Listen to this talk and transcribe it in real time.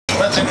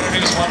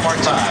one more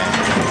time.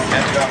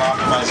 Pentagon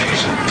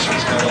optimization.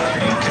 Ridsdale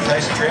at 3.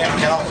 Tyson Graham,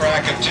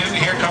 Frac at 2.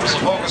 Here comes the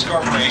Focus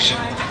Corporation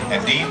and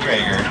Dean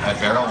Dreger at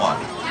barrel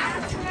 1.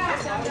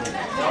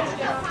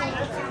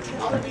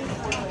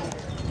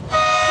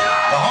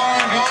 The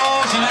horn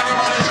goes and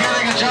everybody's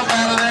getting a jump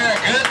out of there.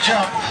 Good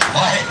jump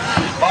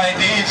by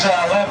Dean's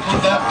left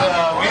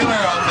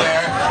wheeler out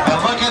there. And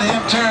look at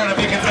him turn.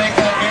 If he can make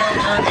that barrel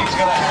turn, he's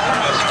going to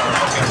have this one.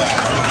 Look at that.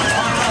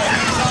 All right,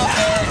 he's out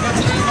there. Good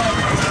team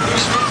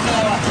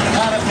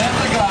out of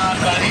Pentagon,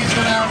 but he's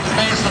going to have to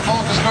face the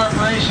Focus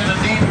Corporation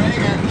and Dean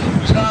Dreger,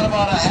 who's got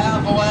about a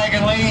half a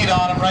wagon lead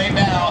on him right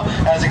now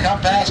as he comes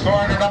past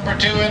corner number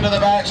 2 into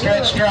the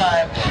backstretch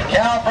drive.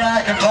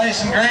 Frac and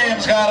Tyson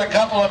Graham's got a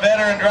couple of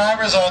veteran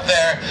drivers out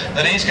there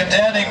that he's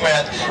contending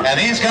with, and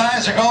these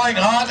guys are going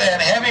hot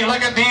and heavy. Look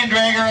at Dean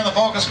Dreger and the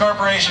Focus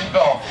Corporation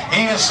go.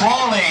 He is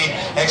slowly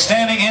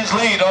extending his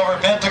lead over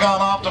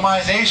Pentagon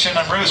optimization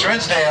and Bruce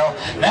Ridsdale.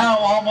 Now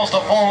almost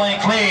a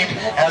full-length lead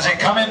as they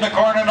come into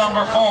corner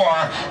number 4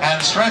 and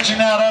stretching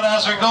that out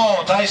as we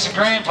go. Tyson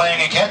Graham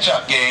playing a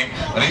catch-up game,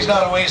 but he's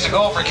got a ways to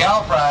go for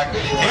Frac.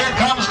 Here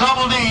comes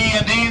Double D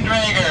and Dean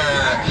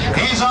Dreger.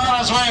 He's on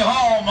his way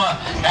home,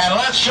 and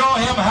let's show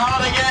him how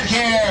to get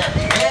here.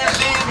 Here's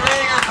Dean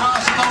Dreger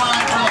crossing the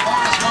line for the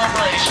Focus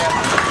Corporation.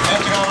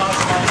 Pentagon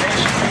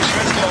optimization, Bruce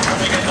Ridsdale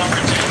coming in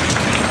number 2.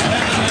 And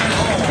then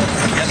home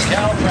is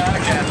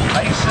Frac and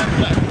Tyson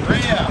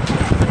Graham.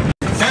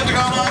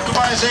 Pentagon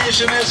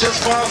optimization is his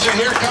sponsor.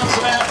 Here comes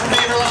the man from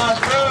Nederland,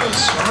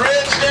 Bruce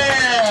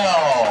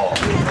Ridsdale.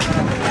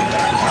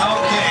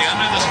 Okay,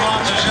 under the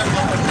sponsorship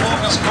of the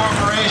Focus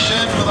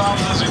Corporation with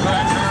offices in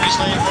Prairie,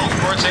 Slave Lake,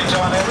 Port St.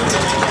 John,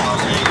 Edmonton,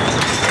 Calgary.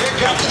 Here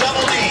comes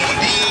Double D,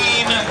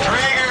 Dean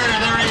Dreger.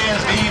 There he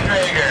is, Dean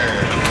Dreger.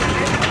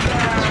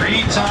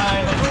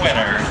 Three-time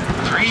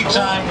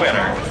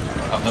winner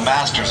of the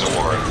Masters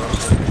Award.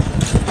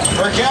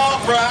 For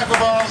Frac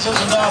with offices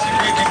in Dawson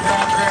Creek and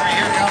Prairie,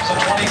 here comes the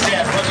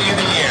 2010 Rookie of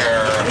the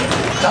Year,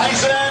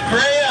 Tyson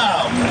Graham.